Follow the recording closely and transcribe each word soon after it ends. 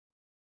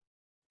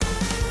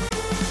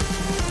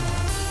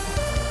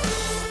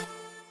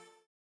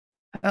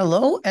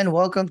Hello and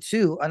welcome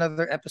to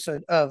another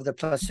episode of the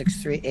Plus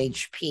 63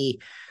 HP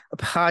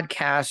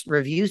podcast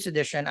reviews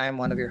edition. I'm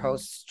one of your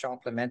hosts, John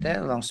Clemente.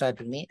 Alongside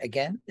with me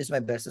again is my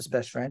bestest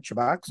best friend,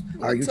 Chabox.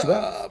 How are you, What's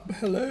Chabox? up?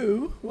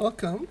 Hello.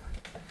 Welcome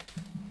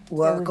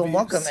to our Welcome.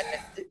 reviews.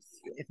 And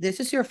if this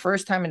is your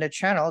first time in the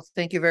channel,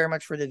 thank you very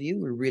much for the view.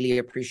 We really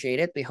appreciate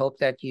it. We hope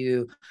that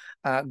you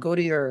go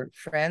to your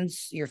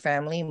friends, your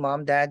family,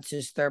 mom, dad,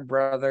 sister,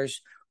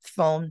 brothers,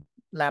 phone,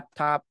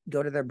 laptop,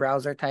 go to their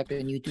browser, type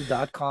in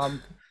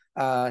youtube.com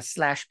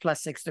slash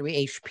plus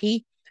 63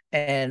 HP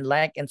and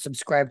like and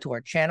subscribe to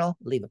our channel.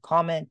 Leave a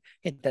comment,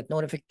 hit that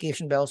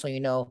notification bell so you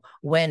know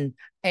when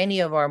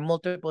any of our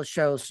multiple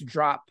shows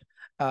drop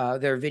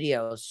their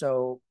videos.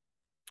 So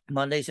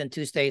Mondays and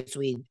Tuesdays,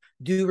 we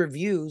do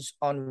reviews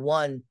on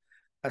one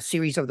a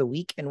series of the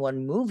week and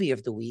one movie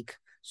of the week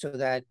so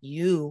that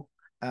you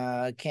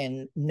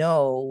can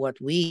know what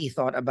we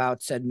thought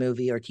about said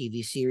movie or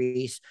TV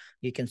series.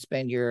 You can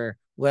spend your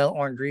well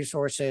earned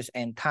resources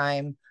and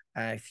time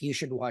if you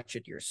should watch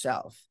it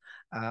yourself.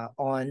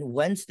 On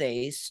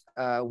Wednesdays,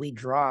 we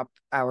drop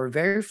our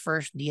very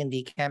first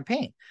D&D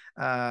campaign.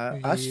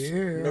 Us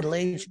Yeah.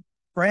 middle-aged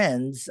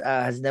friends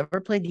has never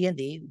played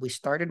D&D. We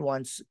started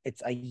once.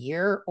 It's a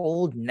year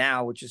old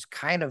now, which is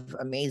kind of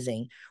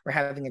amazing. We're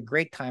having a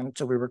great time.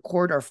 So we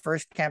record our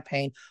first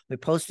campaign. We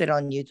post it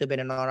on YouTube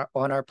and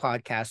on our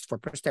podcast for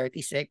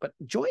posterity's sake. But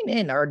join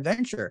in our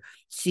adventure,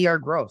 see our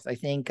growth. I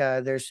think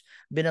there's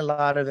been a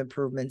lot of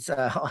improvements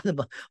on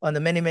the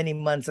many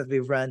months that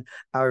we've run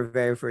our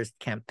very first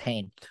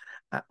campaign.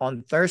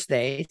 On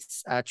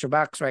Thursdays,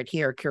 Chubax right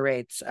here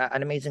curates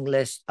an amazing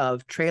list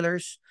of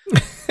trailers,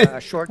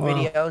 short Wow.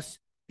 videos,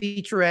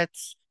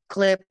 featurettes,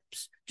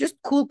 clips, just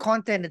cool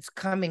content that's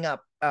coming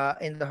up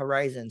in the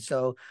horizon.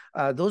 So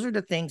those are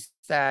the things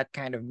that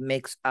kind of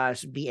makes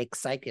us be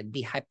excited,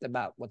 be hyped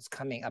about what's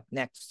coming up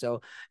next.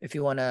 So if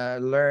you want to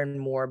learn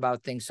more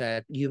about things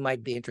that you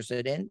might be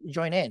interested in,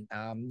 join in.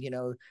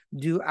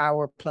 Do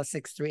our plus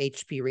 63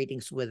 HP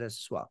ratings with us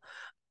as well.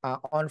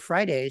 On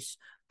Fridays,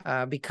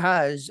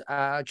 because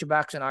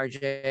Chubax and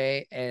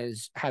RJ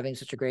is having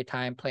such a great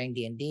time playing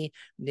D&D,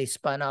 they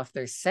spun off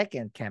their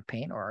second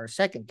campaign or our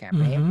second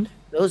campaign. Mm-hmm.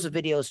 Those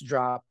videos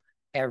drop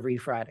every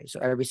Friday. So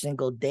every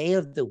single day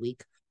of the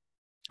week,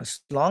 as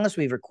long as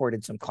we've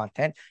recorded some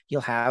content,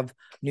 you'll have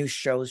new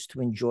shows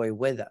to enjoy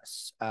with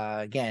us.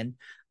 Again,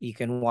 you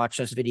can watch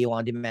us video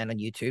on demand on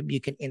YouTube. You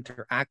can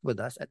interact with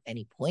us at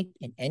any point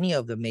in any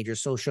of the major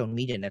social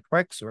media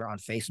networks. We're on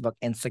Facebook,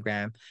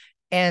 Instagram,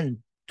 and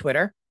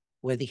Twitter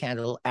with the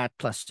handle at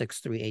plus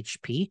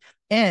 63HP.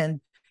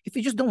 And if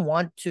you just don't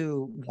want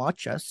to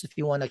watch us, if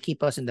you want to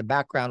keep us in the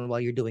background while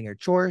you're doing your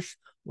chores,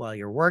 while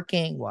you're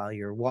working, while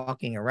you're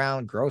walking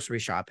around, grocery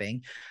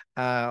shopping,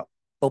 uh,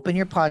 open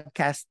your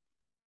podcast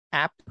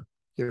app,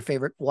 your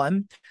favorite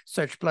one,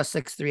 search plus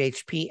 63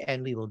 HP,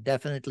 and we will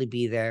definitely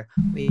be there.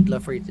 We'd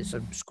love for you to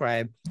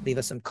subscribe, leave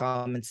us some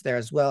comments there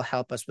as well,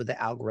 help us with the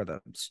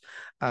algorithms.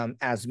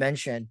 As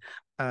mentioned,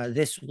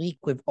 this week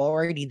we've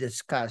already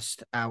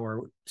discussed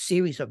our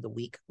series of the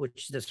week,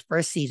 which is this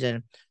first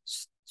season,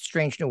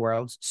 Strange New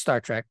Worlds, Star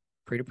Trek,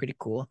 pretty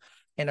cool.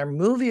 And our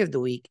movie of the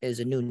week is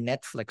a new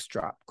Netflix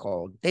drop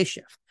called Day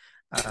Shift.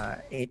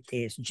 It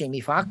is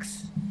Jamie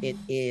Foxx. It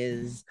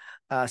is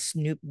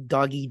Snoop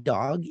Doggy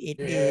Dog. It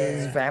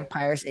is Yeah.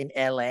 vampires in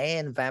LA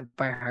and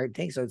vampire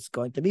hunting. So it's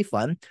going to be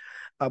fun.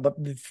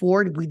 But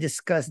before we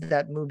discuss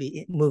that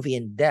movie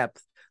in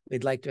depth,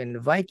 we'd like to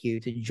invite you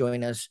to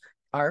join us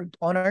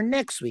on our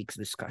next week's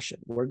discussion.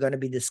 We're going to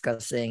be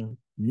discussing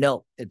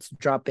No. It's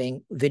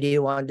dropping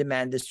video on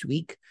demand this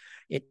week.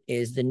 It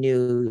is the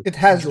new It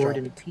has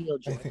Jordan dropped, Peele I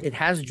joint. think. It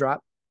has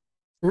dropped.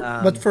 But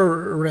Um,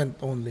 for rent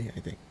only, I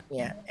think.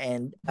 yeah,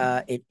 and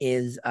it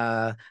is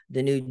the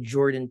new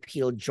Jordan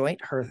Peele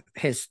joint,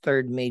 his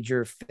third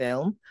major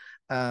film.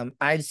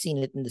 I've seen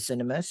it in the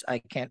cinemas. I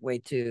can't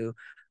wait to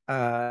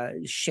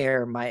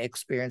share my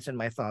experience and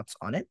my thoughts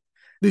on it.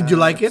 Did you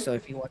like So it?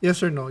 if you want,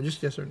 Yes or no?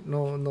 Just yes or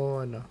no,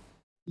 no, no.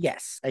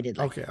 yes, I did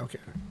like Okay, it. okay.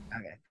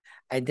 Okay,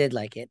 I did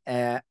like it.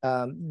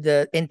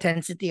 The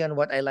intensity on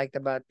what I liked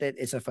about it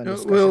is a fun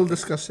discussion We'll for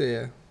next. discuss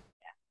it.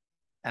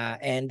 Yeah.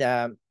 And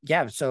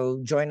yeah, so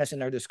join us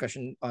in our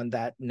discussion on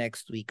that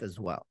next week as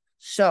well.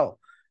 So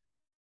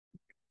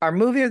our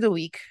movie of the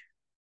week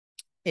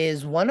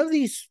is one of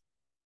these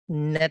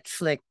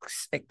Netflix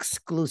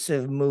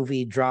exclusive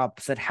movie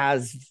drops that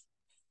has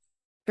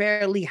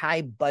fairly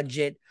high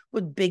budget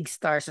with big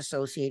stars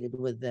associated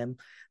with them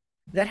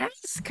that has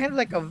kind of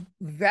like a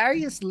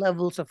various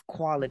levels of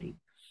quality,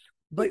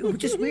 but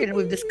which is weird. And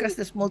we've discussed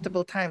this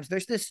multiple times.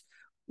 There's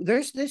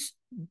this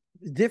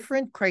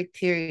different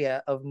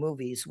criteria of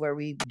movies where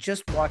we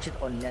just watch it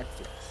on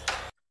Netflix,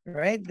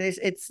 right?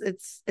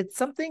 It's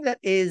something that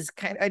is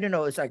kind of, I don't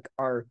know, it's like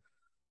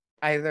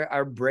either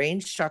our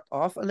brains shut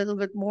off a little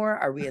bit more.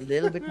 Are we a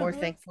little bit more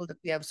thankful that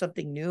we have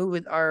something new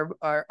with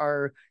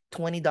our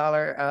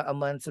 $20 a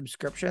month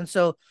subscription?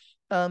 So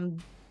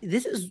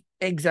this is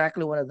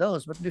exactly one of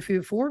those. But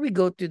before we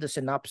go to the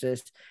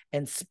synopsis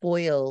and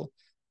spoil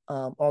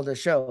all the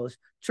shows.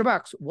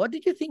 Trubox, what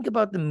did you think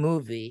about the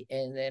movie,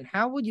 and then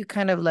how would you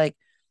kind of like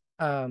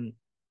um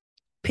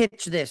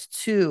pitch this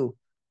to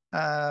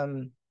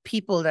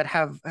people that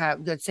have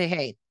that say,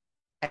 hey,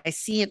 I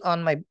see it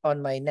on my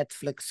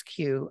Netflix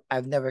queue.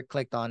 I've never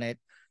clicked on it.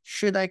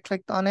 Should I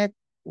click on it?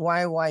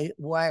 Why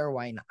or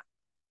why not?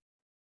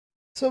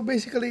 So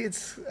basically,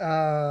 it's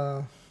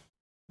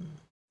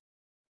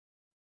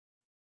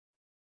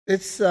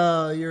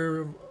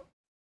your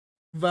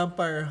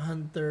vampire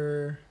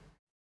hunter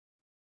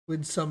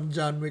with some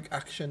John Wick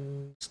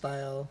action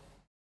style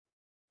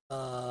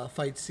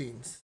fight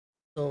scenes.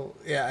 So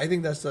yeah, I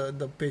think that's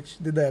the pitch.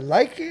 Did I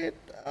like it?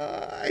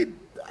 I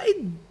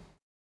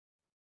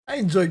I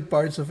enjoyed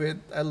parts of it.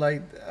 I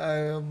like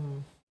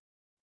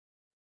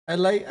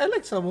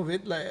some of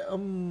it. Like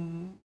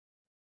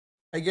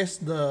I guess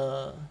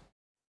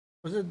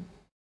was it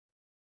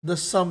the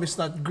sum is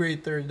not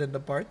greater than the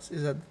parts.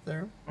 Is that the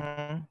term?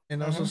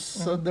 And also,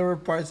 so there were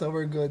parts that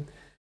were good,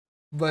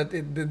 but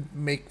it didn't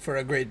make for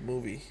a great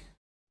movie.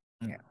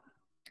 Yeah,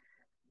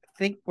 I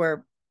think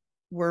we're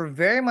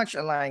very much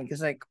aligned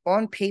because, like,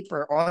 on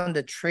paper, on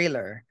the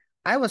trailer,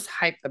 I was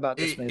hyped about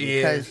this movie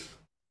because, Yes.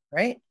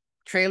 right,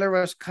 trailer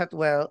was cut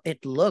well.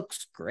 It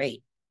looks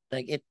great.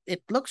 Like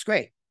it looks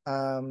great.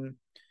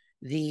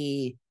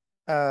 The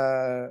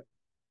uh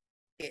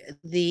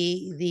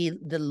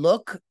the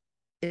look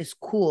is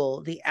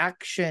cool. The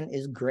action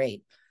is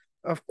great.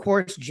 Of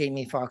course,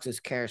 Jamie Foxx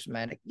is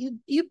charismatic.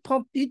 You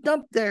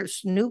dump their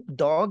Snoop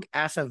Dogg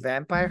as a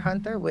vampire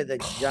hunter with a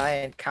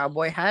giant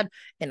cowboy hat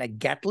and a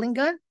Gatling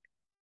gun.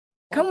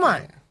 Come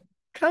on, Okay.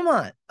 come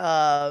on.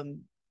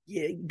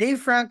 Yeah,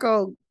 Dave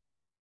Franco,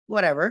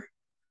 whatever.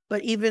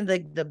 But even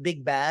the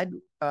big bad,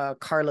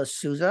 Carlos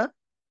Souza,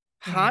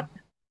 hot,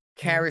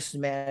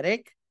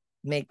 charismatic,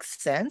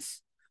 makes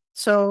sense.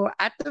 So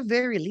at the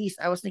very least,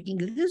 I was thinking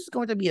this is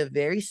going to be a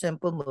very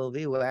simple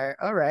movie where,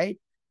 all right,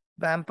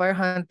 vampire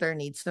hunter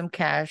needs some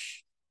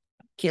cash,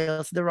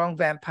 kills the wrong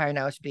vampire,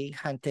 now is being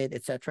hunted,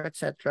 etc.,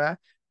 etc.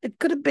 It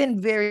could have been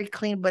very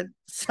clean, but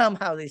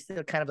somehow they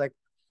still kind of like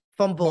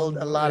fumbled a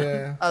Bungle, lot of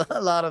yeah.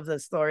 a lot of the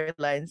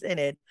storylines in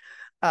it.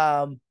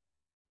 Um,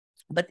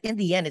 but in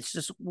the end, it's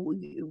just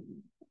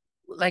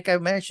like I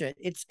mentioned,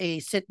 it's a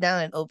sit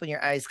down and open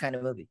your eyes kind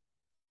of movie.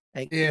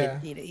 Like Yeah.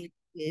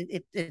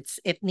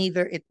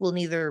 it will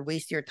neither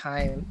waste your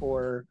time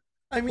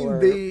I mean, or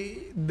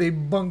they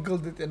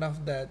bungled it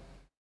enough that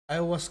I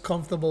was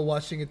comfortable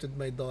watching it with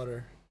my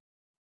daughter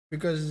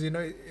because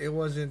it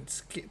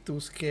wasn't too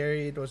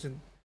scary. It wasn't.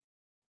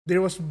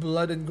 There was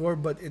blood and gore,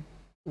 but it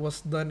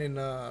was done in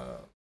a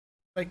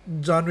like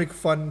John Wick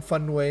fun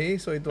way.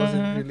 So it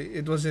wasn't Mhm. really.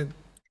 It wasn't.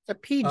 It's a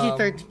PG Um.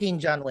 13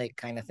 John Wick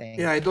kind of thing.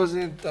 Yeah, it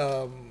wasn't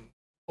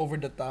over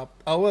the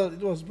top. Oh well, it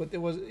was, but it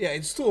was. Yeah,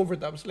 it's too over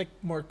the top. It's like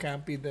more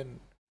campy than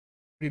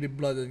really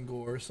blood and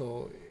gore.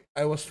 So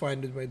I was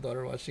fine with my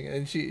daughter watching it,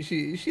 and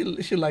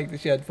she liked it.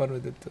 She had fun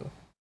with it too.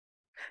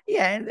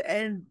 Yeah,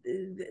 and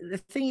the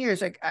thing here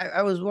is like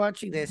I was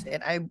watching this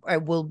and I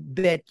will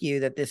bet you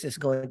that this is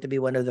going to be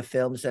one of the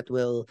films that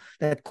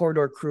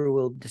Corridor Crew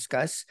will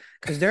discuss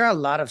because there are a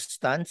lot of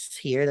stunts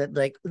here that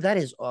like that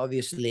is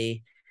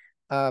obviously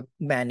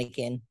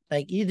mannequin.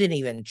 Like you didn't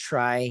even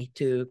try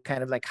to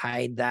kind of like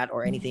hide that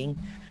or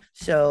anything.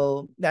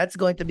 So that's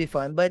going to be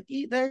fun. But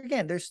there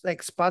again, there's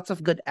like spots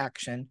of good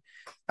action.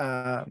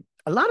 A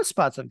lot of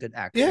spots of good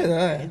Yeah, action.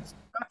 yeah. It's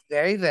done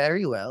very,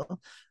 very well.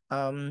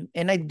 And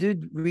I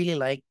did really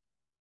like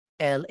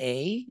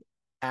LA,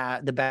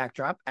 the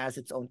backdrop as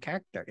its own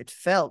character. It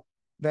felt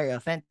very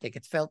authentic.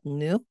 It felt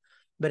new,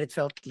 but it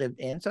felt lived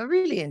in. So I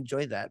really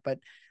enjoyed that. But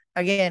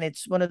again,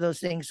 it's one of those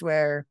things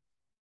where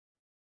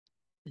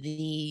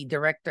the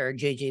director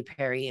JJ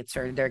Perry, it's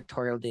her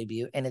directorial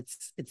debut, and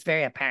it's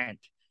very apparent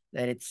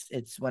that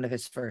it's one of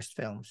his first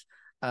films.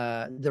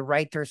 The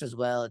writers as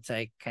well, it's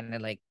like kind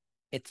of like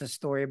it's a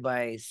story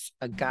by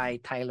a guy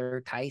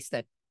Tyler Tice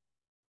that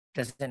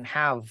doesn't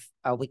have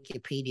a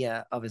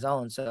Wikipedia of his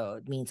own, so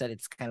it means that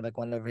it's kind of like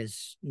one of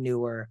his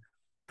newer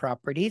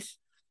properties.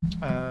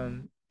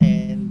 And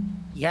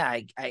yeah,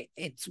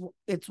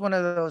 it's one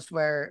of those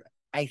where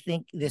I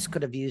think this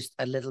could have used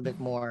a little bit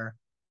more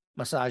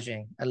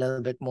massaging, a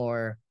little bit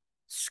more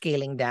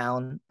scaling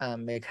down,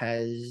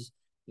 because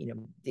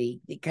they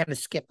kind of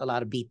skipped a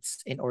lot of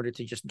beats in order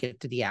to just get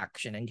to the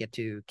action and get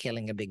to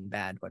killing a big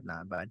bad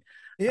whatnot. But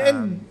Yeah,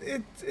 and um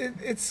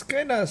it's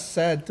kind of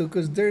sad too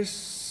because there's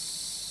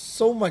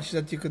so much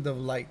that you could have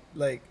liked,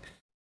 like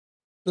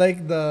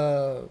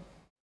the.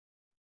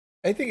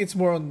 I think it's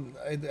more on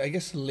I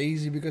guess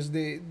lazy because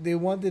they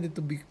wanted it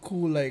to be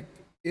cool. Like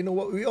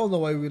what we all know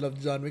why we love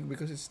John Wick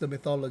because it's the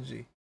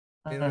mythology.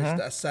 It's mhm.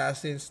 the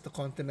assassins, the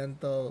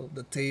continental,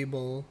 the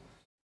table,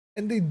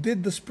 and they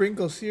did the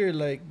sprinkles here,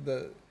 like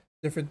the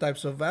different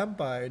types of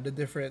vampire, the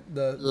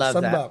Love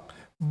that. sunblock,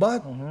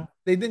 but Mhm.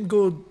 they didn't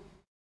go.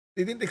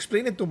 They didn't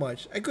explain it too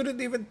much. I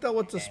couldn't even tell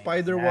what the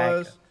spider Exactly.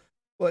 was.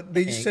 But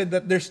they just said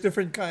that there's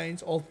different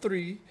kinds, all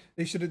three.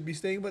 They shouldn't be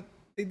staying, but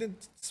they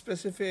didn't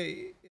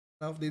specify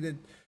enough. They did.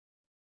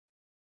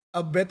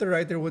 A better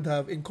writer would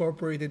have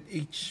incorporated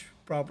each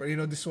proper.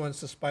 This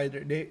one's a spider.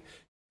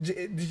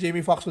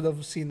 Jamie Foxx would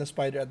have seen the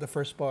spider at the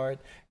first part.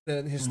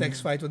 Then his next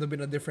Mhm. fight would have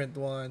been a different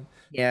one,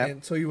 Yeah.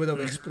 and so you would have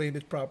Mhm. explained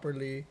it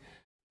properly.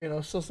 So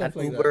An stuff like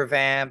that. Uber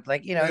vamp.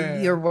 Like,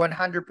 Yeah, you're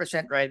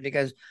 100% right,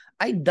 because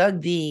I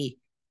dug the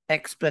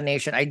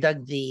explanation.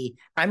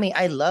 I mean,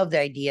 I love the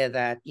idea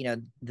that,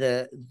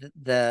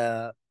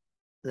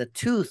 the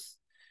tooth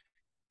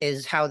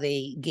is how they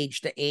gauge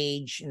the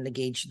age and they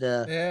gauge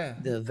yeah.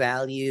 the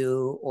value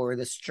or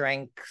the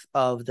strength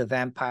of the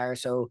vampire.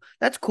 So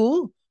that's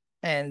cool.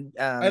 And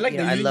I like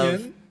the I love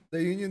union.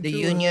 The union the too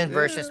was, union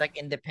versus yeah. like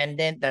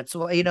independent. That's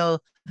what,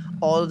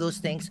 all of those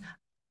things.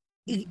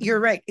 You're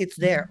right. It's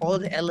there. All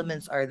the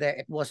elements are there.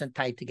 It wasn't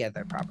tied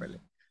together properly.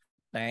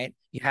 Right?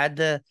 You had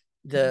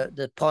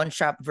the pawn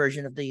shop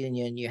version of the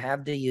union. You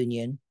have the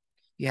union.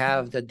 You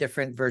have the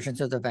different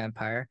versions of the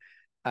vampire.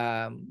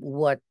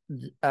 What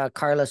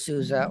Carla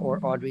Souza or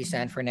Audrey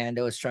San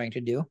Fernando is trying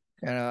to do,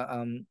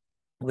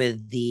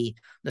 with the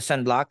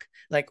sunblock,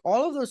 like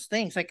all of those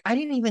things. Like I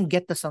didn't even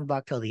get the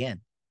sunblock till the end.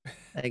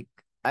 Like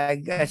I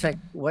guess, like,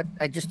 what,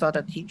 I just thought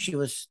that she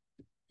was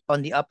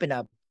on the up and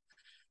up,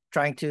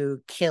 trying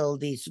to kill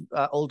these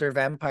older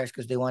vampires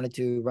because they wanted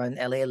to run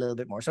LA a little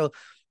bit more. So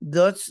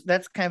that's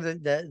kind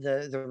of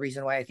the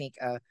reason why I think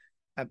a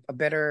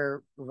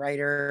better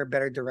writer,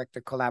 better director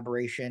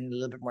collaboration, a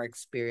little bit more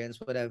experience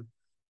would have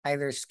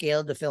either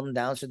scaled the film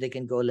down so they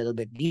can go a little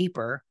bit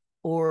deeper,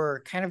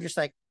 or kind of just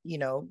like,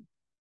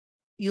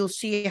 you'll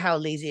see how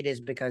lazy it is,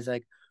 because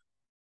like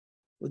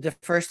the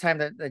first time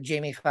that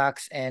Jamie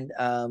Foxx and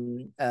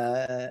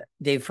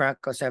Dave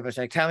Franco said, was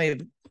like, tell me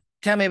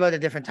about the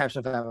different types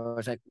of vampires. I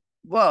was like,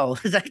 whoa.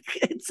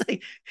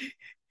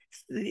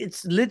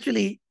 It's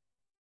literally,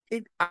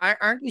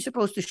 aren't we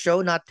supposed to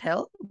show, not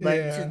tell? But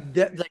this is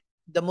Yeah. like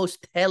the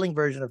most telling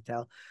version of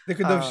tell. They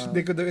could have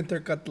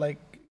intercut like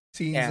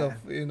scenes of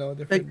Yeah. Like,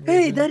 different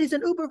hey, versions. that is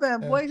an Uber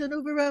vamp. Yeah. Why is an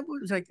Uber vamp?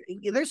 It's like,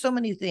 there's so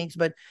many things,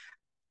 but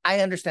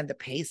I understand the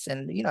pace,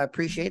 and I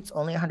appreciate it's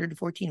only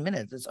 114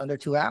 minutes. It's under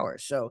 2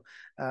 hours. So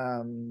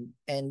and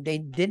they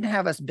didn't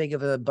have as big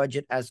of a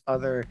budget as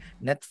other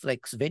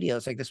Netflix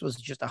videos. Like this was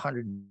just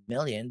 100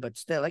 million, but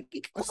still, like,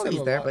 That's still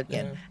quality's a there. lot. But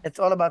again, Yeah. it's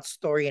all about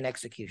story and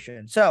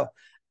execution. So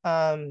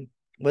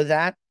with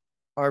that,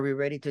 are we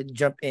ready to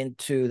jump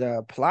into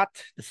the plot,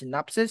 the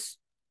synopsis?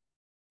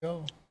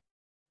 Go.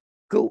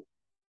 Cool.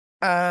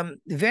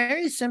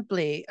 Very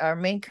simply, our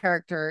main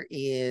character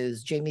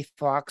is Jamie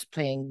Foxx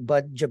playing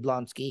Bud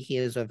Jablonski. He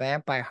is a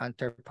vampire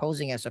hunter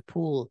posing as a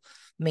pool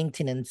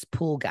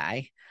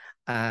guy.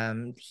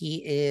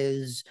 He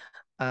is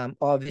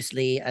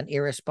obviously an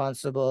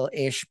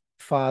irresponsible-ish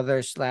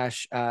father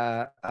slash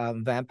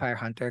vampire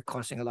hunter,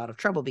 causing a lot of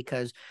trouble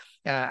because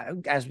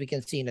as we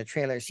can see in the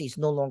trailers, he's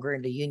no longer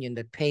in the union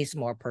that pays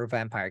more per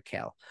vampire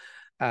kill.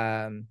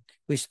 Um,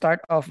 we start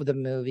off with the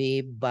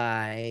movie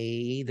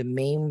by the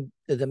main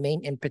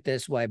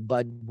impetus why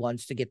Bud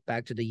wants to get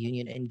back to the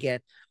union and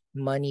get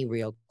money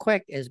real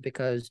quick is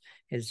because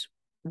his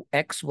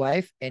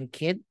ex-wife and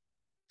kid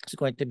is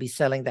going to be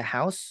selling the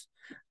house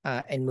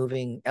and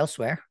moving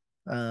elsewhere,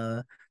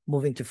 uh,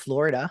 moving to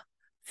Florida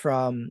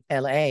from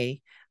LA,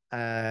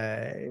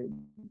 uh,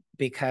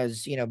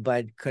 because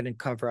Bud couldn't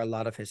cover a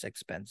lot of his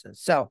expenses.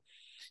 So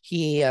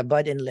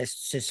Bud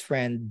enlists his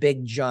friend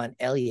Big John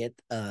Elliott,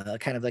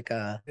 kind of like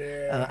a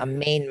Yeah.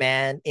 main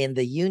man in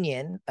the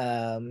union,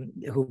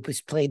 who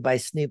was played by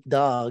Snoop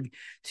Dogg,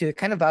 to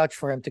kind of vouch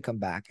for him to come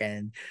back.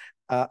 And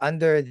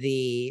under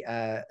the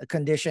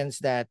conditions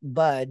that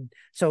Bud,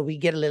 so we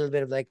get a little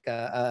bit of like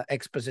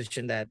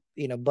exposition that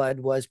Bud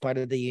was part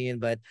of the union,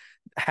 but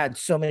had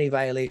so many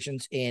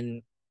violations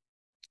in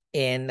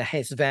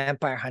his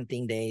vampire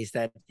hunting days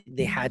that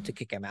they had to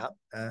kick him out.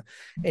 And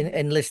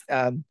enlist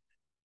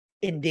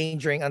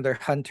endangering other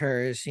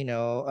hunters,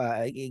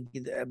 having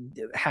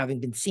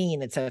been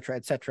seen, etc.,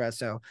 etc.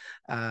 So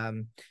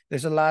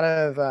there's a lot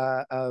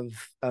of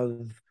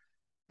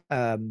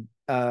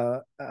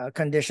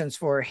conditions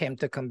for him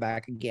to come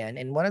back again,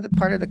 and one of the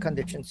part of the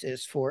conditions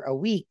is for a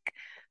week,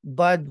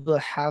 Bud will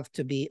have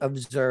to be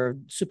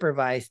observed,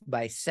 supervised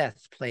by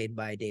Seth, played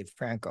by Dave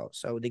Franco.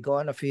 So they go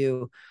on a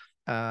few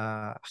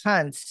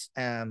hunts.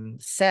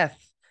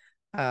 Seth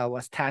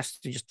was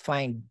tasked to just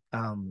find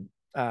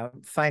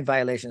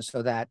violations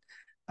so that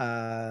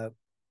uh,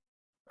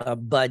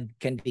 Bud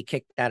can be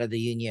kicked out of the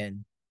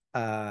union.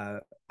 Uh,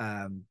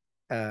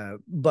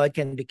 Bud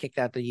can be kicked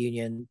out of the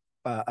union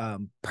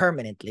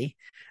permanently.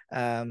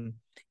 Um,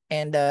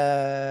 and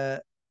oh,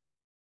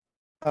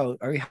 are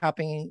we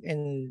hopping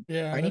in,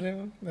 Yeah.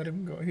 Arnie? Let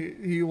him go.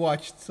 He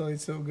watched, so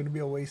it's so gonna be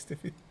a waste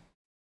if he.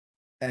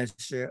 That's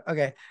true.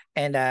 Okay,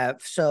 and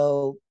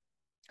so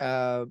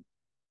uh,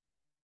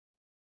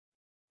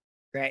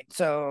 right,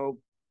 so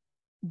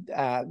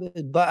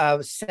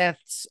but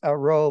Seth's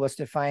role was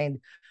to find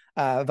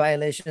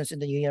violations in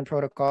the union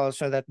protocol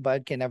so that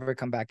Bud can never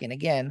come back in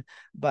again.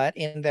 But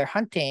in their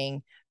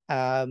hunting,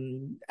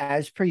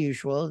 As per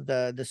usual,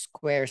 the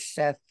square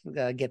Seth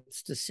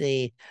gets to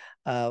see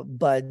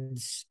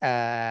Bud's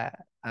the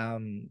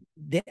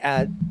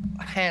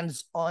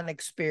hands-on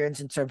experience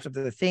in terms of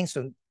the things.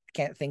 So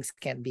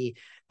can't be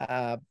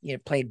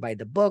played by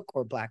the book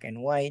or black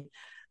and white.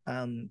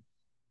 Um,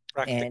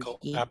 and Practical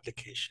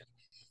application.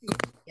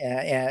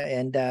 yeah,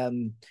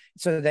 and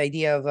so the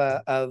idea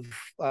of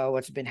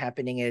what's been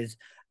happening is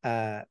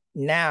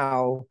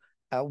now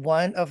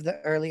one of the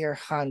earlier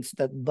hunts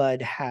that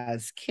Bud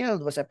has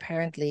killed was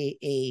apparently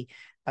a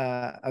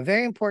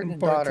very important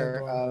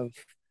daughter one.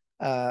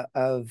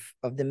 of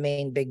the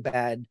main big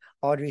bad,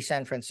 Audrey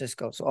San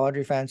Francisco. So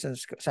Audrey San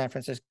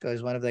Francisco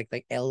is one of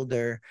like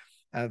elder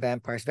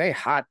vampires, very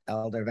hot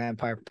elder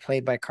vampire,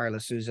 played by Carla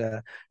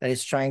Souza, that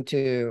is trying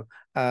to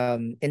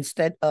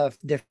instead of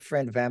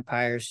different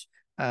vampires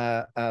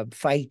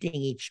fighting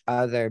each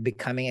other,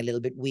 becoming a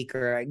little bit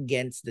weaker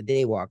against the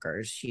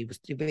Daywalkers, she was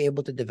to be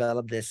able to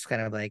develop this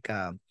kind of like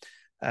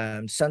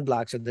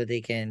sunblock so that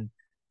they can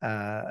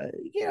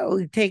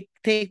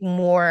take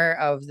more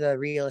of the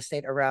real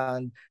estate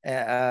around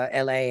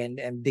LA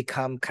and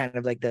become kind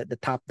of like the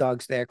top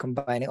dogs there,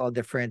 combining all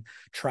different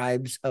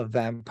tribes of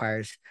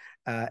vampires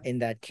in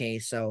that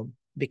case. So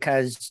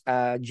because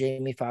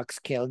Jamie Foxx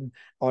killed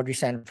Audrey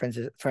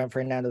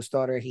Fernando's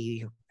daughter,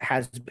 he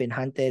has been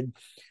hunted,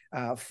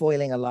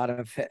 foiling a lot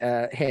of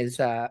his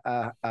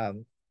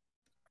trying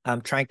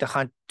to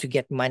hunt to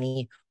get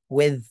money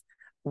with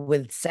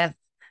Seth.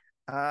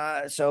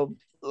 So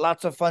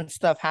lots of fun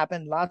stuff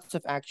happened, lots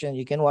of action.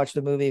 You can watch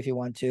the movie if you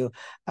want to.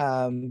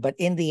 But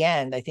in the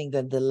end, I think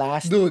that the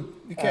last Dude,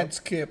 you can't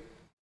skip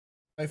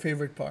my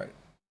favorite part.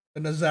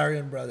 The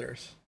Nazarian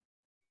brothers.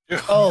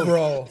 Oh,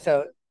 bro.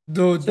 So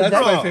dude, that's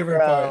my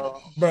favorite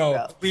part.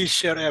 Bro. We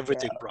share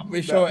everything, bro.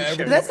 We show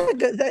everything.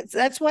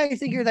 That's why I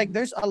figure like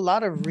there's a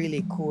lot of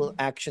really cool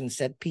action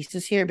set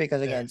pieces here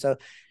because again, so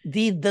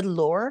the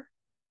lore,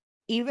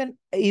 even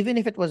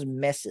if it was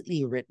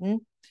messily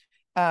written,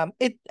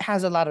 it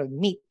has a lot of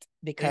meat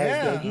because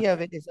the idea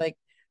of it is like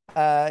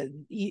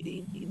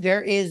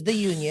there is the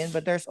union,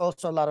 but there's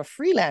also a lot of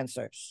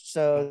freelancers.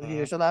 So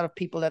there's a lot of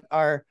people that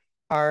are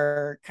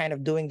kind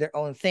of doing their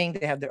own thing.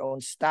 They have their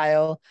own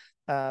style,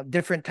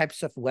 different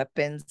types of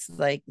weapons,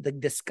 like the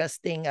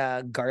disgusting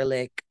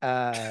garlic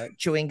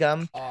chewing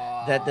gum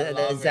that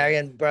the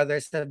Zarian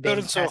brothers have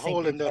been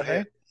passing to each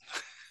other.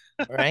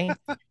 Right?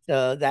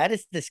 So that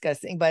is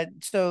disgusting. But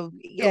so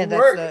yeah,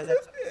 that's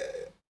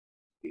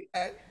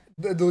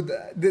dude,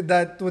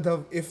 that would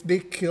have, if they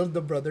killed the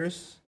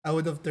brothers, I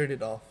would have turned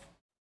it off.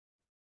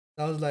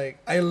 I was like,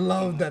 I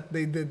love that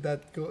they did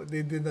that.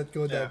 They did not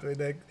go that way.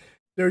 Like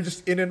they're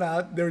just in and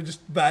out. They're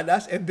just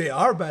badass, and they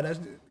are badass.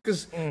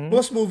 Because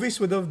most movies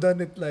would have done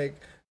it like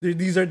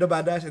these are the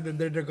badass, and then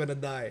they're gonna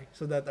die,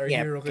 so that our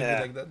hero can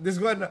be like that. This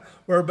one,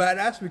 we're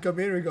badass. We come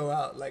in, we go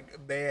out. Like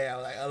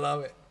damn, like I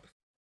love it.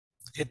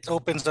 It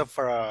opens up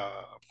for a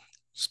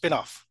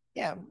spin-off.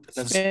 Yeah,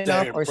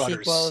 spin-off or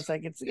sequels.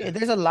 Like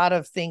there's a lot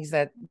of things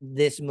that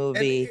this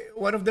movie. And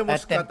one of them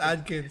was Scott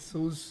Adkins,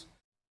 who's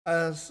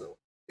as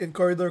in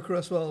Corridor Crew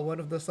as well. One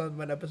of the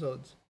Sandman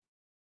episodes.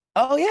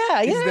 Oh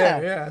yeah, he's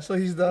there. Yeah, so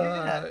he's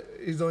the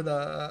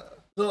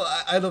So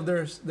I love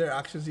their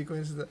action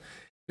sequence,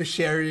 the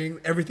sharing,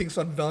 everything's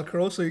on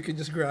Velcro, so you can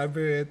just grab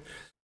it.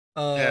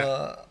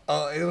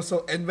 It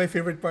also, and my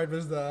favorite part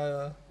was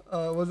the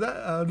was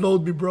that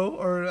load me bro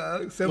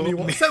or send me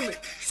one,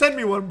 send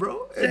me one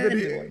bro, and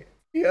then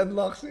he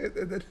unlocks it,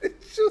 and then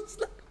it's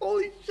just like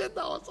holy shit,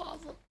 that was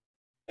awesome.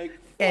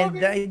 And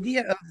the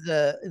idea of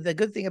the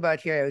good thing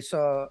about here, I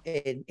saw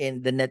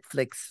in the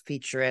Netflix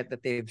featurette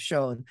that they've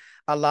shown,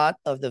 a lot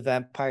of the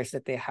vampires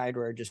that they hide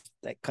were just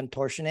like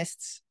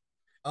contortionists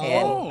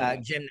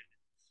and gymnasts.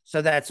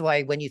 So that's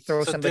why when you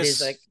throw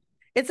somebody's like,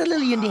 it's a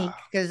little unique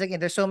because again,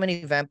 there's so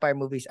many vampire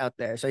movies out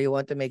there. So you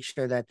want to make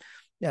sure that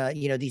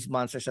these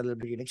monsters are a little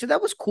bit unique. So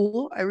that was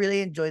cool. I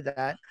really enjoyed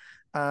that.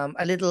 A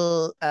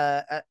little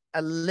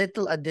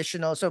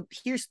additional. So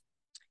here's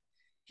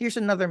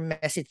another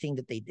messy thing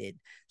that they did.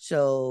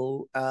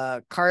 So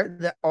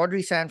the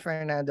Audrey San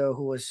Fernando,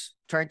 who was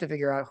trying to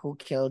figure out who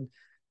killed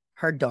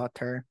her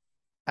daughter,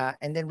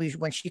 and then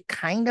when she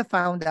kind of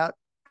found out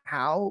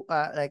how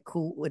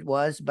who it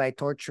was by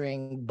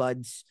torturing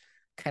Bud's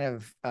kind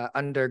of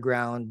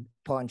underground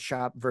pawn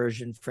shop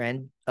version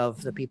friend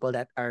of the people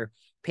that are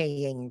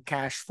paying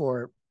cash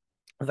for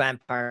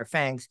vampire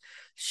fangs,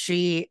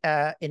 she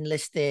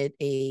enlisted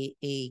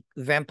a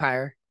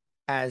vampire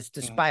as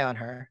to spy on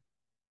her,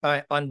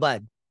 on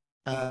Bud.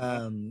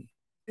 Heather,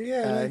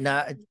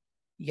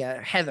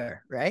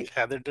 right?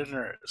 Heather the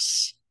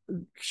nurse.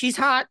 She's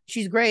hot.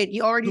 She's great.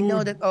 You already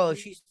know that. Oh,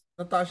 she's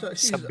Natasha.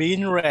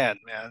 Sabine Wren,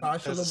 man.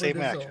 Natasha the same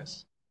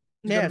actress.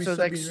 Yeah, so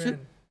like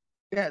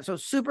so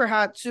super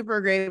hot, super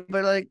great,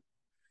 but like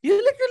you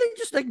literally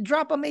just like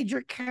drop a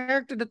major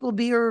character that will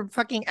be your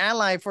fucking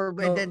ally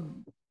and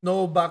then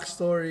no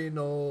backstory,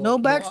 no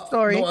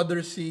backstory, no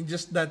other scene,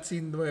 just that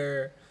scene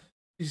where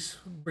he's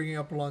bringing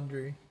up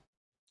laundry.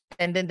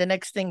 And then the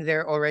next thing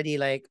they're already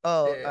like,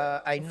 oh,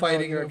 I know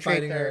you're a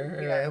fighting traitor.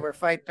 her. Yeah, we're a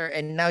fighter,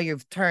 and now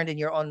you've turned and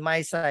you're on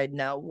my side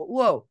now.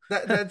 Whoa.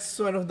 That's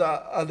one of the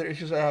other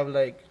issues I have.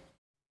 Like,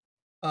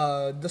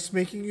 does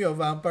making you a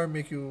vampire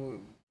make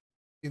you,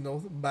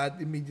 bad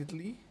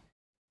immediately,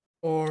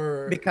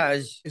 or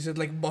Because is it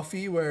like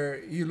Buffy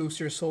where you lose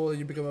your soul and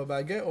you become a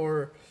bad guy,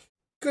 or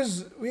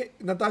because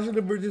Natasha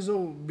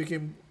Libordizo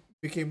became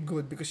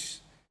good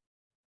because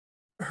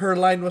her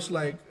line was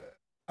like,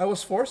 "I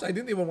was forced. I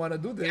didn't even want to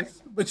do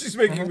this, but she's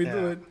making me do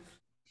Yeah. it."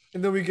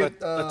 And then we get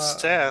But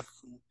Seth,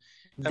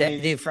 I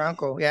mean, Dave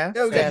Franco, yeah,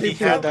 yeah, we get yeah, Seth Dave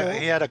he had Franco. a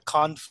he had a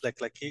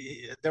conflict. Like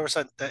there was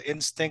the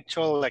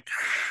instinctual like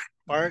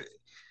part,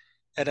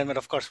 and then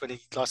of course when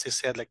he lost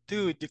his head, like,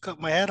 dude, you cut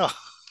my head off.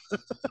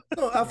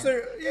 No,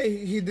 after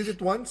he did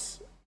it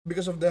once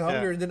because of the Yeah,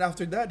 hunger, and then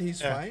after that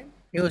he's yeah, fine.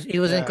 he was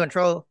in yeah,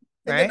 control,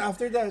 And then right?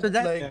 after So that,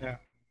 that like, yeah,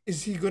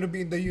 is he gonna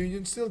be in the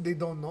union still? They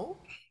don't know.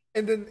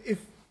 And then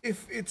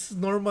if it's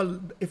normal,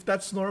 if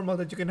that's normal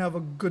that you can have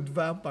a good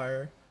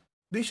vampire,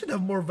 they should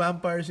have more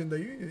vampires in the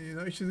union.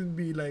 It shouldn't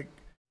be like,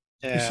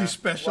 is he yeah.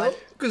 special? what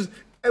Because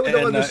I would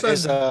have And is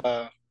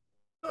understood.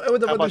 No, I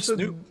would have how about understood.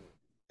 Snoop?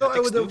 No, I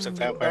think Snoop's a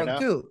vampire dog now.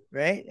 too,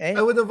 right? I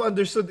Right? would have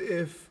understood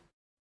if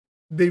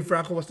Dave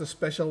Franco was the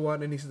special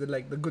one and he's the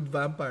good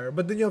vampire.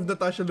 But then you have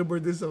Natasha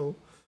Libordizo,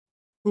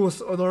 who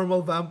was a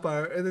normal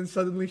vampire, and then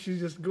suddenly she's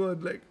just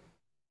good. Like,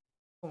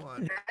 come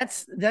on.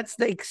 That's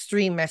the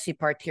extreme messy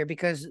part here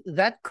because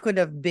that would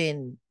have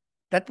been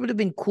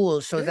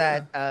cool so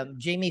Yeah. that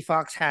Jamie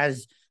Foxx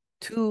has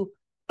two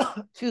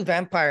two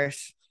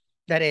vampires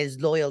that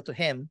is loyal to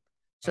him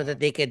so that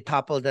they could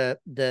topple the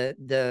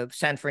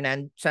San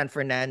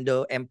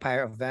Fernando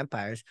empire of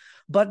vampires.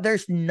 But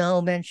there's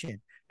no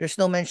mention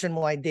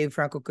why Dave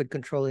Franco could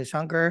control his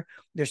hunger.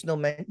 There's no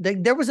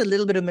there was a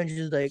little bit of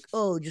mention like,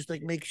 oh, just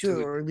like make sure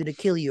Dude, or I'm gonna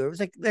kill you. It was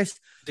like there's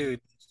dude,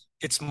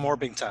 it's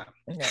morbing time.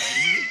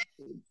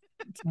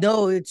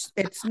 no, it's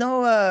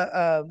no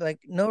like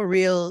no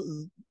real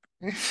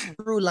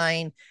through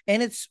line,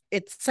 and it's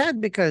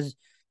sad because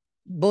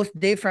both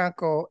Dave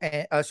Franco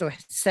and so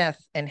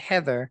Seth and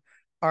Heather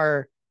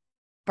are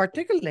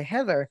particularly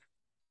Heather.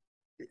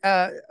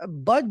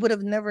 Bud would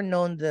have never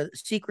known the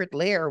secret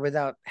lair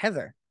without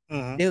Heather.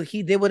 Hmm.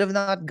 They would have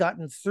not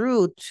gotten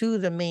through to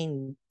the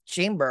main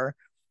chamber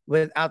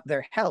without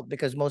their help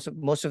because most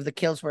of the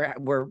kills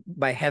were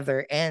by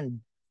Heather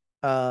and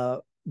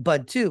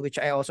Bud too, which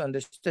I also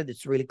understood.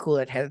 It's really cool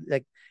that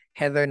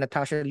Heather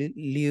Natasha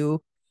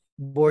Liu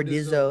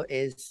Bordizo. Bordizzo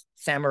is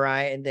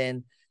samurai, and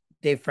then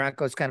Dave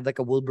Franco is kind of like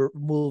a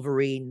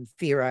Wolverine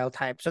feral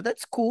type. So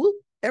that's cool.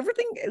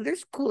 Everything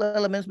there's cool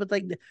elements, but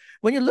like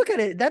when you look at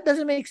it, that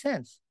doesn't make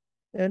sense.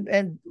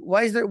 And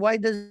why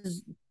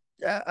does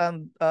uh,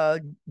 um uh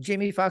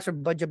Jamie Foxx or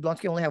Bud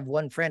Jablonski only have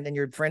one friend, and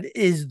your friend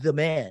is the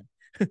man,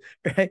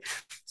 right?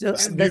 So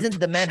Snoop. doesn't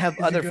the man have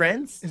Is he other gonna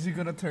friends? is he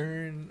gonna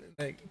turn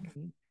like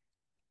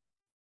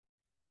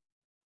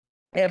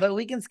Yeah, but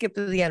we can skip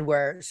to the end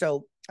where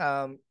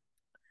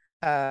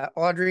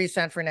Audrey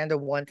San Fernando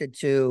wanted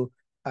to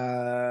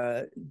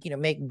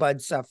make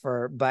Bud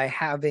suffer by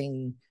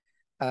having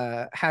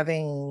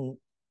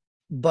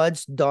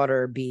Bud's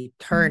daughter be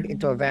turned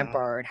into a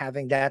vampire and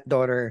having that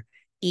daughter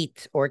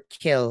eat or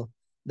kill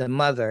the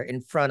mother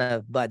in front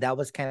of Bud. That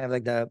was kind of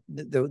like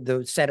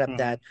the setup Hmm.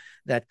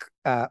 that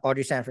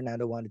Audrey San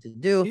Fernando wanted to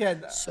do.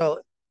 yeah, So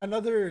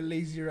another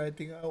lazy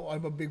writing? Oh,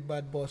 I'm a big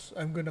bad boss.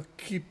 I'm gonna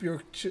keep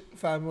your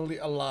family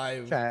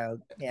alive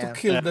child, to yeah.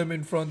 kill Yeah. them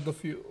in front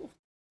of you.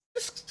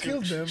 Just She,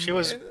 kill them. she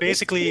was Let's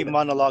basically do it.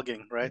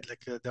 monologuing, right?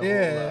 Like the whole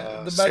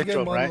Yeah, the bad guy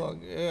syndrome, right?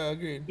 monologue. Yeah,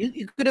 agreed.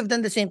 You could have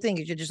done the same thing.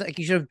 You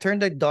should have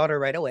turned the daughter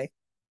right away,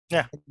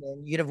 Yeah. and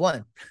then you'd have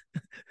won.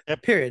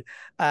 Yep. Period.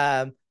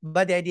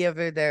 But the idea of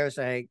it there was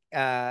like,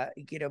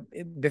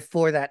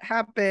 before that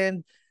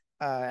happened,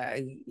 uh,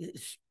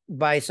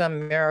 by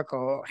some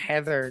miracle,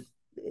 Heather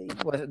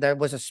there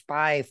was a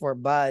spy for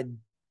Bud,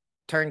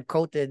 turned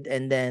coated,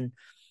 and then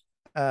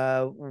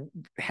uh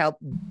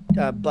helped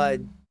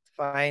Bud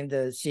find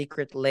the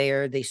secret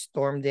lair. They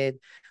stormed it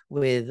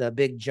with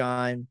Big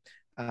John.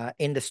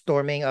 In the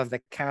storming of the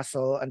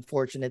castle,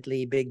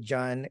 unfortunately, Big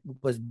John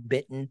was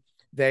bitten.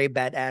 Very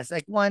badass.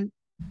 Like one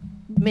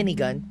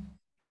minigun,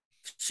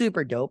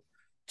 super dope.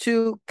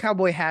 Two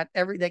cowboy hat,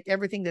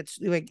 everything that's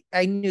like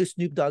I knew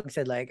Snoop Dogg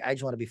said like I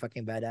just want to be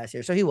fucking badass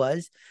here. So he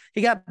was.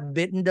 He got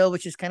bitten though,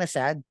 which is kind of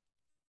sad.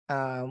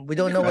 We And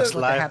don't they know could West have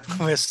what the life, happened.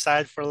 West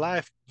Side for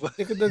life.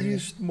 they could have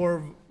used more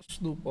of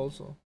Snoop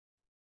also.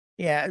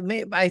 Yeah,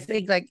 I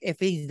think like if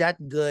he's that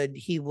good,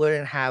 he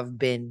wouldn't have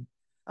been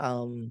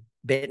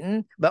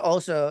bitten. But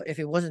also, if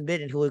he wasn't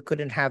bitten, he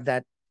couldn't have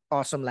that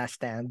awesome last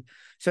stand.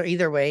 So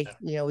either way,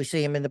 Yeah. we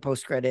see him in the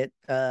post credit.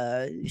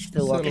 He's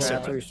still Still walking He's a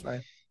around, alive. so he's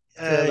fine.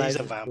 Still he's alive.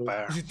 a He's cool.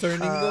 vampire. Is he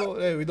turning Uh,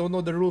 though? We don't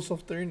know the rules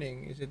of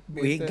turning. Is it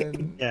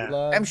bitten, Yeah, I'm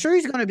blood? sure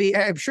he's gonna be.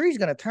 I'm sure he's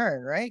gonna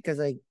turn right because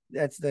like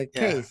that's the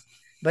yeah. case.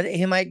 But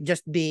he might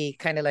just be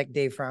kind of like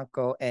Dave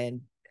Franco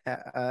and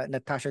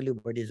Natasha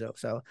Lubordizzo.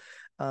 So,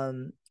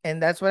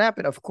 and that's what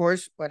happened. Of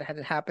course, what had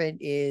happened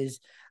is,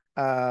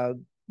 uh,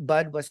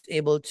 Bud was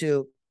able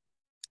to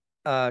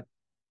uh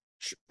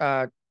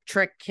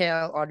trick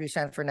kill Audrey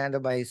San Fernando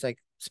by his like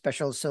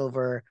special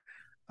silver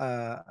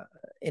uh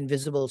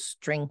invisible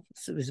string,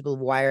 invisible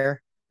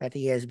wire that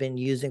he has been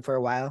using for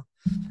a while.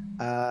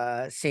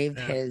 Saved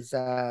Yeah. his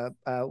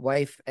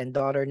wife and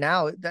daughter.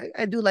 Now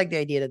I do like the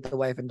idea that the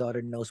wife and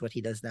daughter knows what he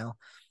does now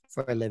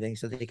for a living,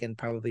 so they can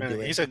probably do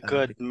He's it. a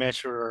good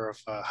measurer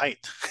of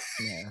height.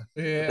 Yeah.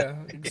 Yeah,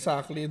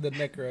 exactly. The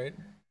neck, right?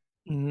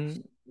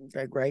 Mm-hmm.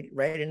 Like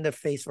right in the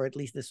face for at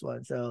least this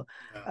one. So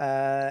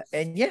Yeah.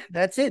 and yeah,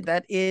 that's it.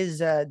 That is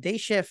Day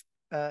Shift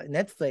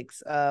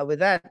Netflix. With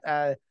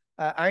that,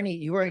 Arnie,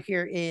 you were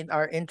here in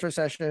our intro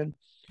session.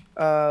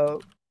 Uh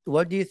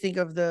what do you think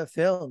of the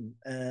film?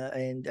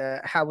 And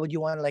how would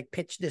you want to like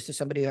pitch this to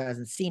somebody who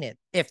hasn't seen it,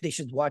 if they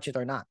should watch it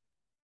or not?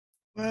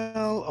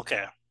 Well,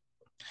 okay.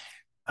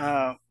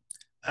 Uh,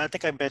 I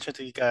think I mentioned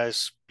to you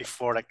guys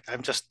before, like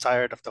I'm just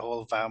tired of the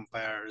whole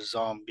vampire,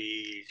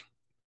 zombie,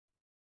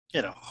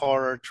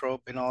 horror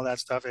trope and all that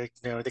stuff. Like,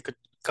 they could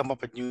come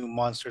up with new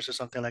monsters or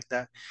something like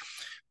that.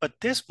 But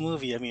this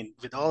movie, I mean,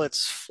 with all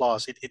its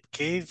flaws, it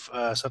gave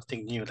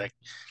something new. Like,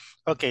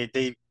 okay,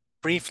 they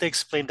briefly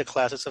explained the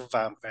classes of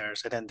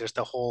vampires, and then there's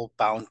the whole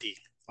bounty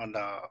on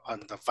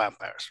the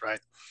vampires, right?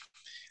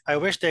 I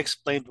wish they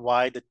explained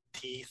why the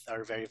teeth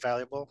are very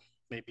valuable.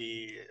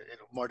 Maybe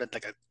more than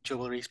like a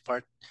jewelry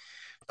part,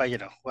 but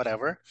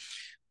whatever.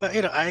 But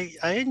I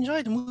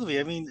enjoyed the movie.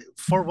 I mean,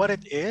 for what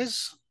it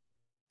is,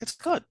 it's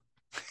good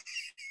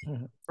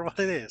for what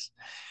it is.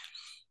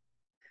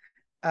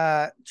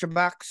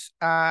 Trabox,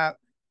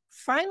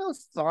 final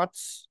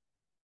thoughts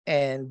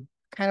and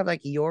kind of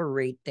like your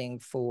rating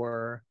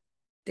for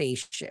Day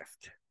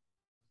Shift.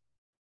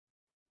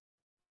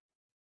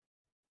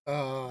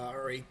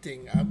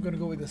 Rating. I'm gonna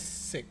go with a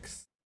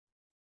 6.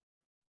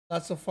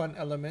 Lots of fun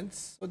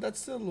elements. So that's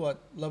still what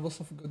levels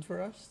of good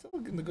for us. Still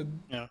in the good,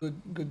 Yeah.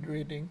 good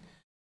rating.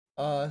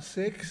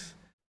 6.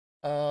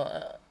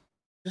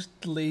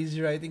 Just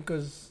lazy writing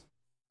because,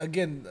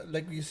 again,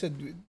 like you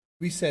said,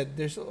 we said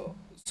there's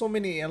so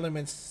many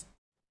elements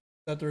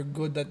that were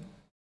good that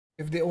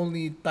if they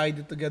only tied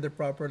it together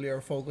properly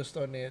or focused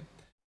on it,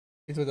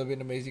 it would have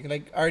been amazing.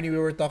 Like Arnie, we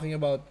were talking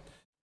about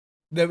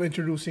them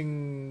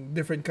introducing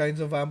different kinds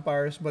of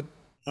vampires, but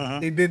Uh-huh.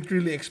 they didn't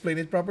really explain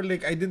it properly.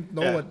 Like I didn't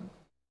know Yeah. what,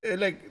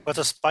 like What's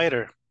a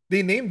spider?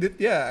 they named it.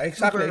 Yeah,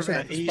 exactly. I Uber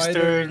said spider.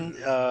 Eastern.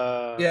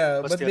 Yeah,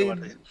 What's but the other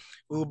one?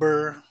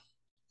 Uber,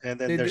 and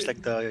then they there's did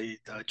like the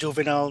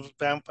juvenile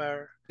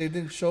vampire. they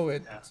didn't show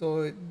it. Yeah.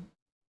 So,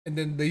 and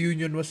then the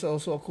union was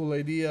also a cool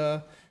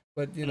idea,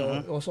 but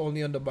Mm-hmm. it was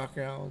only on the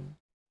background.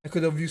 I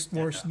could have used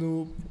more Yeah.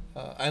 Snoop.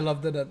 I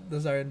love the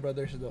Zarin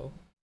brothers though.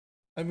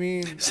 I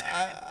mean,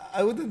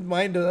 I wouldn't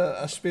mind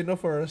a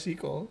spin-off or a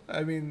sequel.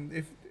 I mean,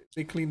 if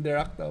they clean their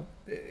act up,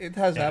 it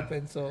has Yeah.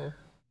 happened. So,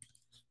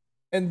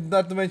 and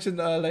not to mention,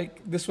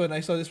 like this one,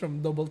 I saw this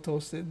from Double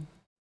Toasted.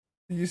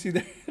 Did you see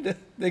the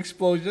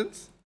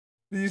explosions?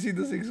 Did you see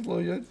those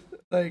explosions?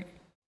 Like,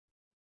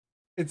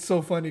 it's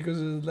so funny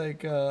because it's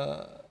like,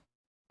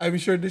 I'm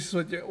sure this is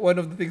one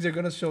of the things they're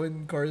gonna show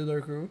in Corridor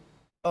Crew.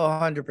 Oh,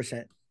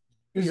 100%.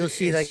 'Cause You'll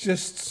see it's like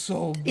just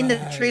so in the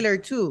bad. trailer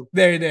too.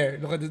 There.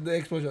 Look at the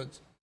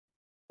explosions.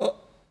 Oh.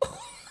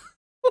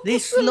 They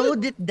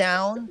slowed it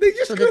down They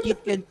just so that couldn't- you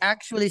could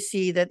actually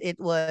see that it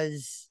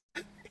was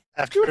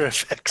After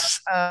Effects.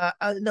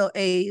 no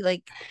a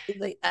like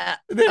a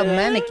There.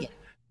 mannequin.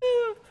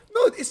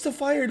 No, it's the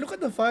fire. Look at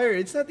the fire.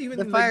 It's not even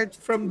The like, fire-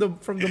 from the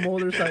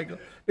motorcycle.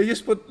 They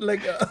just put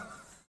like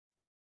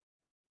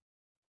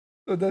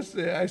so that's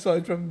I saw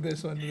it from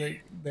this one.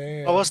 Like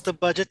damn. What was the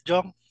budget,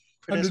 John,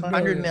 for this 100 one?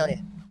 100 million.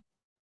 million.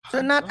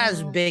 So not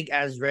as Oh. big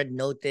as Red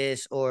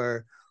Notice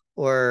or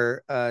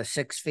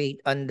 6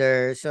 Feet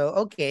Under. So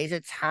okay, so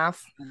it's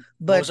half.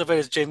 But Most of it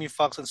is Jamie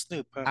Foxx and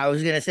Snoop. Huh? I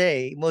was gonna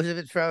say most of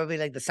it's probably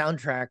like the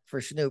soundtrack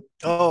for Snoop.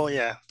 Oh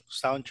yeah,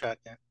 soundtrack.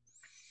 Yeah.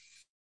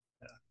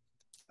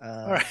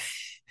 All right.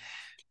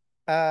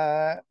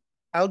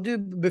 I'll do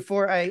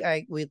before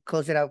we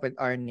close it out with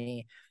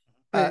Arnie.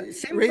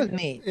 Same rate, with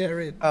me. Yeah,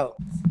 rate. Oh,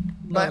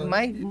 my No.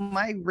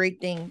 my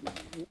rating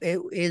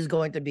is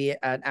going to be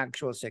an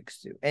actual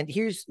 6 too. And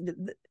here's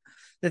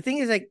the thing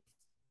is like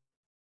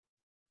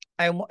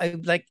I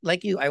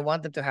like you. I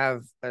want them to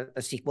have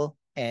a sequel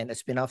and a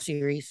spin-off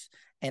series,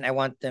 and I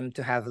want them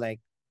to have like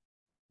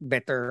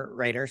better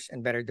writers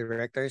and better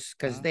directors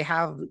because they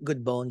have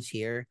good bones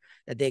here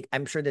that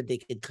I'm sure that they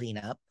could clean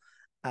up.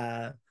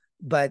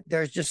 But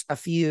there's just a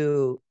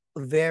few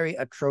very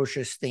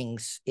atrocious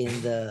things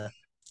in the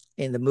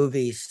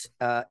movies,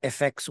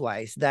 effects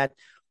wise, that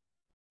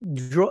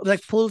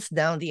like pulls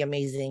down the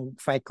amazing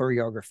fight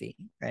choreography,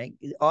 right?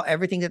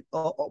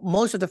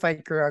 Most of the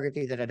fight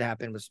choreography that had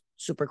happened was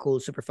super cool,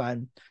 super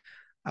fun.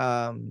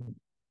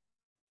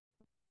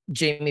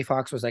 Jamie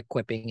Foxx was like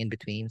quipping in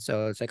between,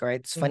 so it's like, all right,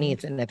 it's funny,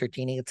 it's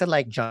entertaining, it's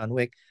like John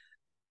Wick,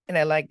 and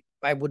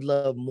I would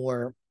love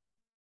more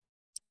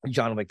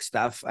John Wick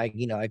stuff. I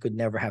could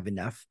never have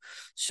enough,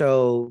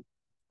 so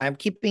I'm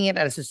keeping it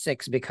as a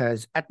 6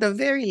 because at the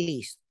very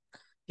least,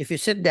 if you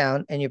sit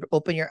down and you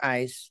open your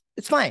eyes,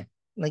 it's fine.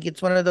 Like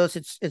it's one of those.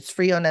 It's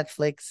free on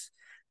Netflix.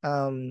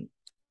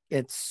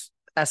 It's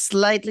a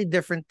slightly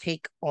different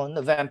take on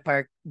the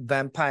vampire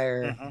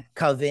Mm-hmm.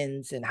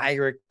 covens and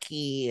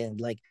hierarchy, and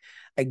like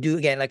I do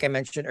again, like I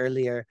mentioned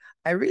earlier,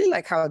 I really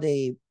like how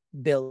they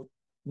built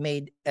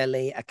made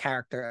LA a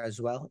character as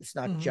well. It's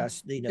not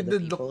just It the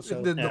did look people. it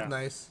So did look Yeah.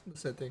 nice, the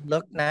setting.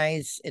 looked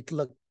nice.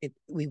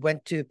 We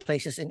went to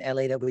places in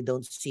LA that we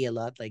don't see a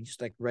lot, like just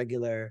like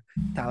regular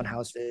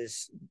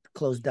townhouses,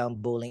 closed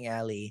down bowling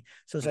alley.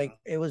 So it's like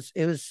Mhm.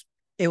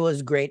 it was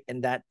great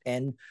in that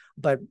end.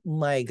 But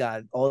my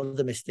God, all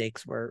the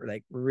mistakes were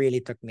like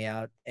really took me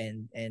out.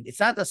 And it's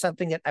not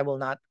something that I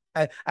will not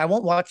I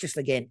won't watch this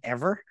again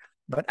ever,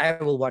 but I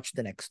will watch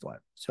the next one.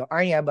 So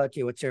Arnie, how about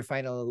you? What's your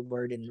final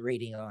word and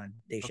rating on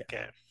Deja?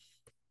 Okay.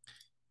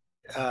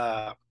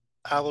 Uh,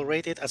 I will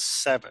rate it as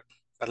 7,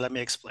 but let me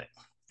explain.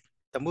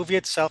 The movie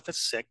itself is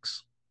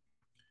 6,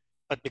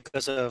 but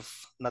because of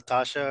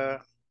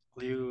Natasha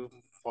Liu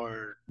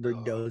or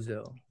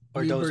Berdozo.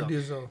 Bordozo,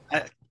 Liu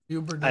I,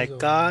 I Liu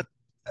got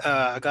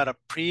I got a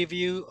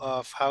preview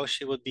of how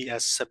she would be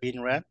as Sabine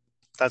Wren.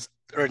 That's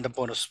earned a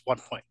bonus 1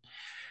 point.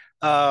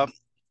 Um,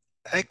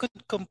 I could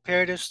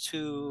compare this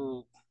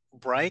to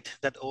Bright,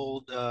 that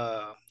old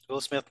Will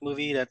Smith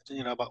movie that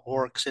about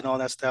orcs and all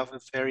that stuff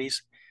with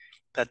fairies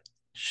that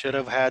should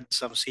have had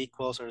some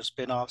sequels or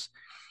spin-offs.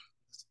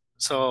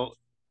 So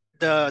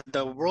the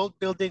world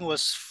building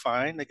was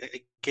fine. Like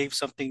it gave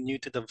something new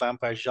to the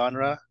vampire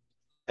genre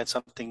and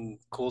something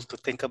cool to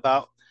think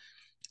about.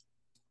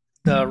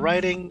 The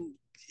writing,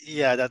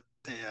 yeah,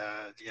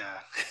 yeah.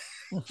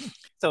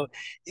 So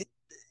it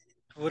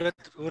would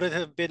it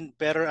have been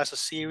better as a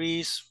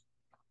series?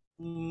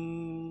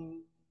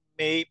 Mm,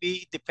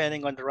 maybe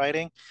depending on the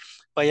writing.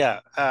 But yeah,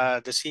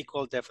 the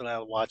sequel definitely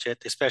I'll watch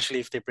it, especially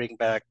if they bring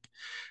back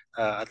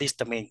at least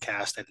the main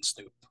cast and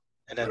Snoop,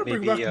 and then Gotta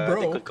bring maybe back they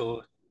bro. could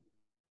go.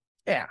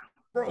 Yeah.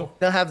 Bro.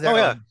 They'll have Oh their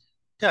yeah, own.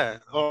 yeah,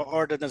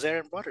 or the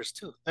Nazarian brothers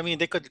too. I mean,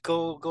 they could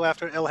go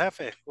after El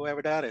Jefe,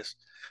 whoever that is.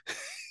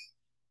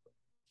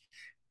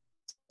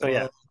 So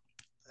yeah,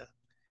 Well,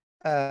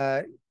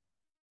 uh,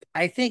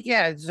 I think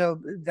yeah. So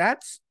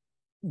that's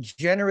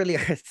generally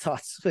our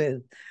thoughts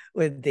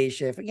with Day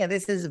Shift. Again,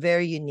 this is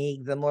very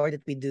unique. The more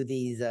that we do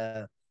these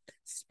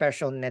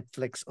special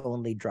Netflix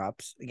only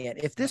drops, again,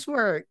 if this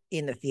were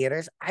in the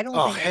theaters, I don't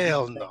oh think I'd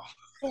hell watch it. no,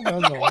 Oh I'm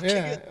hell not no. watching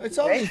Yeah. it. It's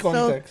all Right? in So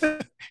context.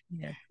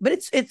 yeah, but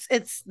it's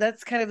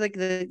that's kind of like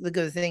the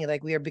good thing.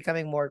 Like we are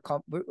becoming more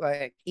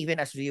like even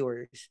as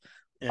viewers,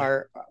 Yeah,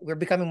 are we're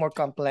becoming more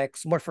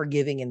complex, more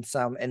forgiving in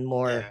some, and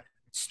more yeah.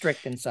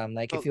 strict in some.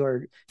 Like Well, if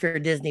you're a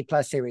Disney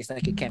Plus series,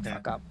 like you can't yeah.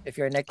 fuck up. If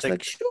you're a Like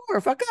Netflix,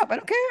 sure, fuck up. I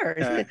don't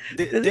care.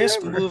 this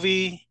Whatever.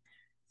 movie,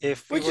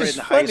 if we Which were is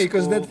in high funny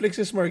because school, Netflix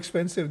is more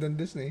expensive than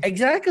Disney.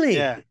 Exactly.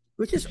 yeah,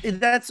 Which is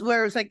that's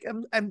where it's like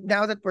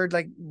now that we're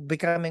like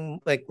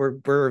becoming like we're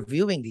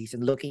reviewing these and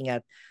looking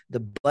at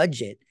the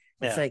budget,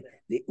 it's yeah, like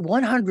the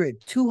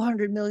 100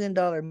 $200 million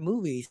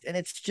movies, and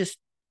it's just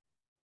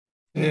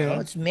Yeah.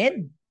 it's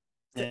mid.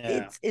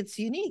 yeah, It's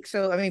unique.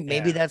 So I mean,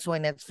 maybe yeah, that's why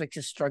Netflix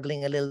is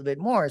struggling a little bit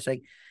more. It's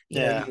like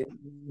yeah. you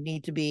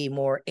need to be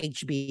more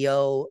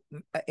HBO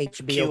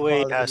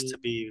QA has to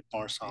quality. be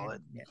more Yeah,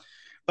 solid. yeah.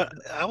 But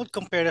I would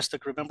compare this to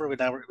remember when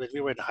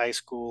we were in high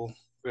school,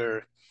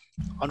 where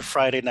on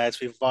Friday nights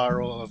we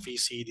borrow a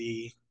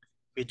VCD,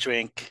 we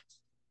drink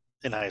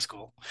in high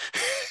school.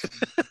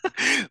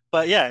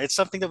 But yeah, it's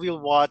something that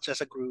we'll watch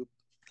as a group,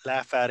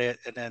 laugh at it,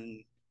 and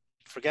then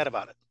forget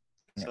about it.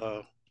 Yeah.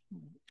 So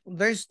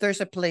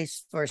There's a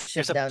place for there's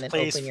sit a down and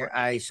place open for your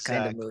eyes kind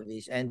of exactly.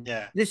 movies, and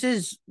Yeah, this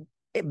is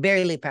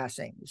barely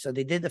passing. So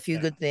they did a few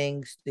yeah, good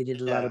things, they did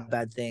a lot yeah, of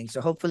bad things,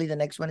 so hopefully the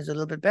next one is a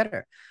little bit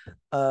better.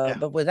 yeah.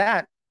 But with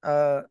that,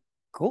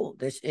 cool,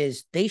 this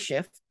is Day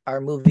Shift,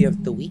 our movie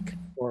of the week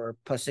for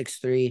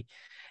 +63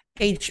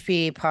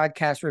 HP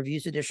podcast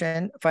reviews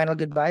edition. Final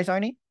goodbyes,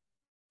 Arnie.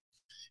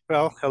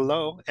 Well,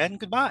 hello and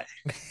goodbye.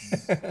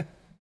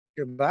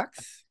 Your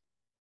box.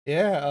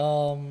 Yeah.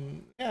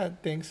 Yeah.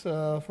 Thanks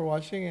for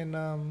watching and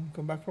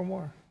come back for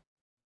more.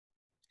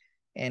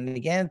 And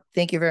again,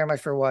 thank you very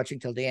much for watching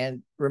till the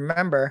end.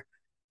 Remember,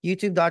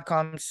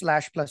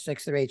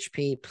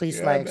 youtube.com/+63HP. Please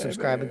Yeah, like,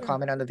 subscribe, and baby.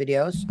 comment on the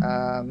videos.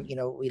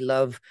 We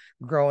love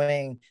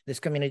growing this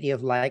community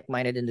of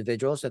like-minded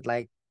individuals that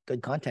like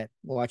good content,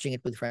 watching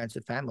it with friends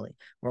and family.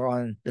 We're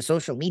on the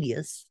social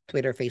medias,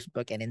 Twitter,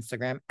 Facebook, and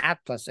Instagram at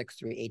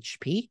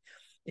 +63HP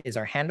is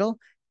our handle.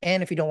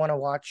 And if you don't want to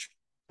watch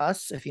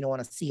us, if you don't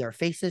want to see our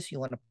faces, you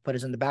want to put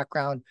us in the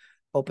background,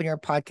 open your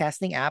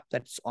podcasting app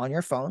that's on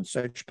your phone,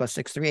 search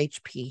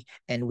 +63HP,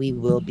 and we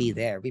will be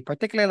there. We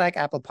particularly like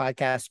Apple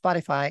Podcasts,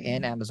 Spotify,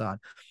 and Amazon.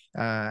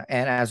 And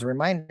as a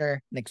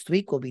reminder, next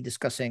week we'll be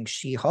discussing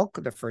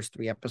She-Hulk, the first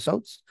 3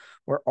 episodes.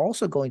 We're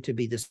also going to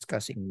be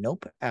discussing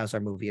Nope as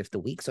our movie of the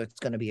week. So it's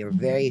going to be a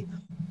very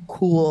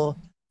cool,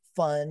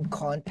 fun,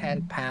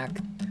 content-packed,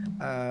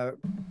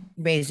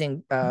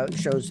 amazing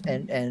shows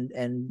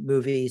and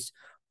movies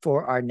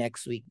for our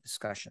next week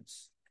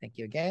discussions. Thank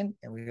you again,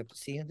 and we hope to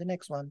see you in the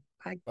next one.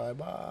 Bye. Bye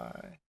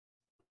bye.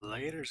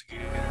 Later,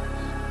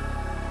 skaters.